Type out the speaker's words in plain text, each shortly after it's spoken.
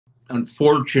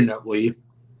unfortunately,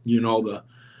 the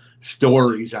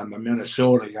stories on the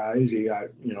Minnesota guys. You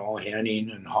got,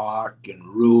 Henning and Hawk and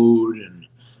Rude and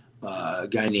a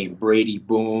guy named Brady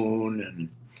Boone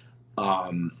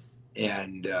um,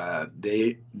 and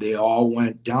they all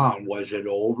went down. Was it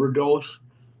overdose?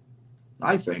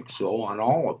 I think so on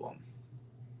all of them.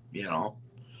 You know,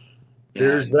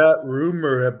 There's and that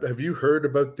rumor. Have you heard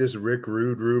about this Rick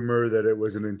Rude rumor that it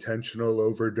was an intentional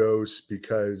overdose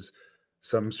because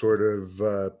some sort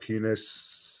of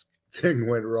penis thing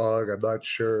went wrong? I'm not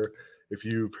sure if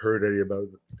you've heard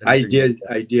I anything like did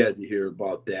I did hear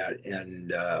about that,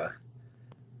 and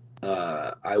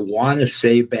I want to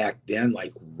say back then,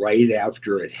 like right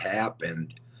after it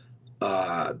happened,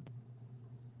 uh,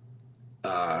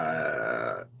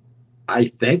 uh, I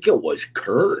think it was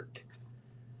Kurt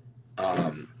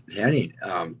Henning,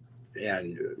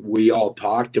 and we all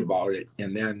talked about it,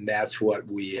 and then that's what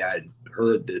we had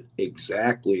heard, that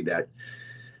exactly that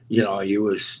he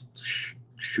was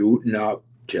shooting up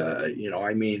to,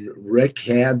 I mean, Rick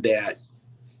had that,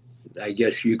 I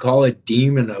guess you call it,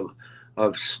 demon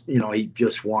of he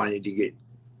just wanted to get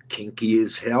kinky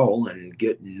as hell and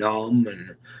get numb,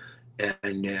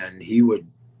 and then he would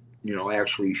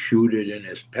actually shoot it in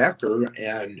his pecker,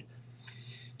 and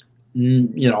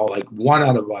like one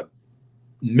out of a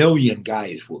million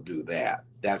guys will do that.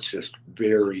 That's just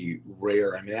very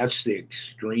rare. I mean, that's the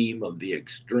extreme of the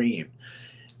extreme,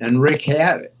 and Rick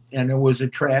had it, and it was a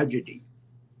tragedy.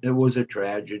 It was a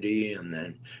tragedy. And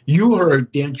then you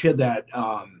heard, didn't you, that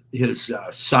his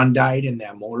son died in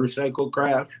that motorcycle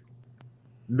crash?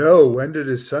 no. When did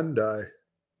his son die?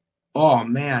 Oh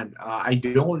man, I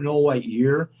don't know what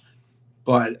year,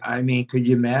 but I mean, could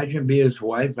you imagine be his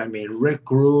wife? I mean,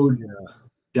 Rick Rude Yeah.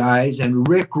 dies, and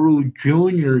Rick Rude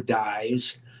Jr.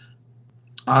 dies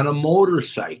on a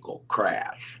motorcycle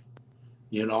crash.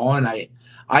 And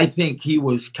I think he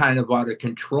was kind of out of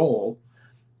control.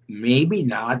 Maybe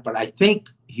not, but I think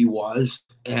he was.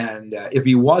 And if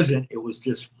he wasn't, it was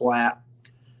just flat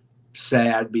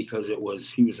sad, because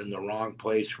he was in the wrong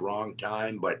place, wrong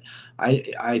time. But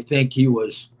I think he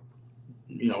was,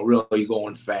 really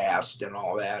going fast and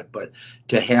all that. But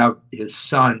to have his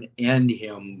son and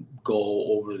him go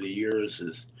over the years,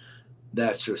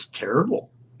 that's just terrible,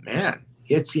 man.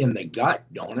 Hits you in the gut,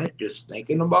 don't it? Just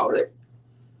thinking about it.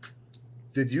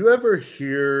 Did you ever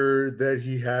hear that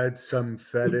he had some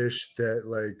fetish that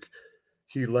like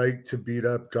he liked to beat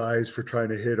up guys for trying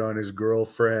to hit on his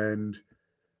girlfriend?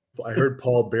 I heard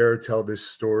Paul Bear tell this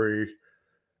story,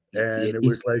 and it Yeah,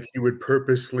 was like he would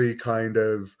purposely kind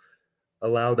of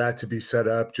allow that to be set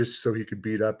up just so he could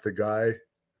beat up the guy.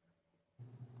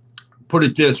 put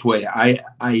it this way,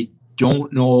 I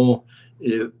don't know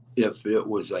if it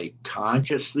was like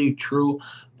consciously true,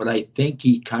 but I think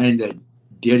he kind of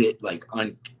did it like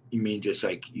I mean, just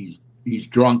like he's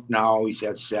drunk now. He's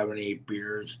had 7, 8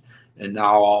 beers, and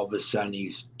now all of a sudden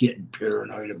he's getting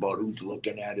paranoid about who's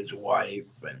looking at his wife,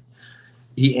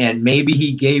 and maybe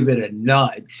he gave it a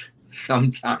nudge.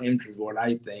 Sometimes is what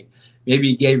I think. Maybe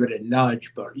he gave it a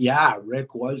nudge, but yeah,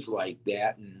 Rick was like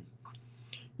that, and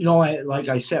like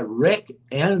I said, Rick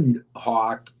and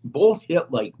Hawk both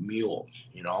hit like mules.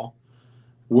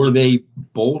 Were they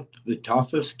both the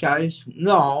toughest guys?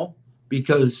 No,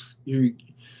 because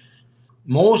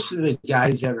most of the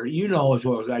guys that are, as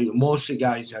well as I do, most of the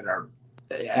guys that are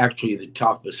actually the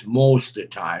toughest most of the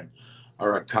time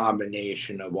are a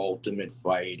combination of ultimate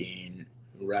fighting,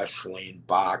 wrestling,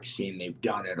 boxing. They've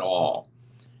done it all.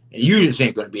 And you just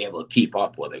ain't going to be able to keep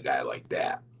up with a guy like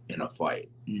that in a fight.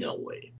 No way.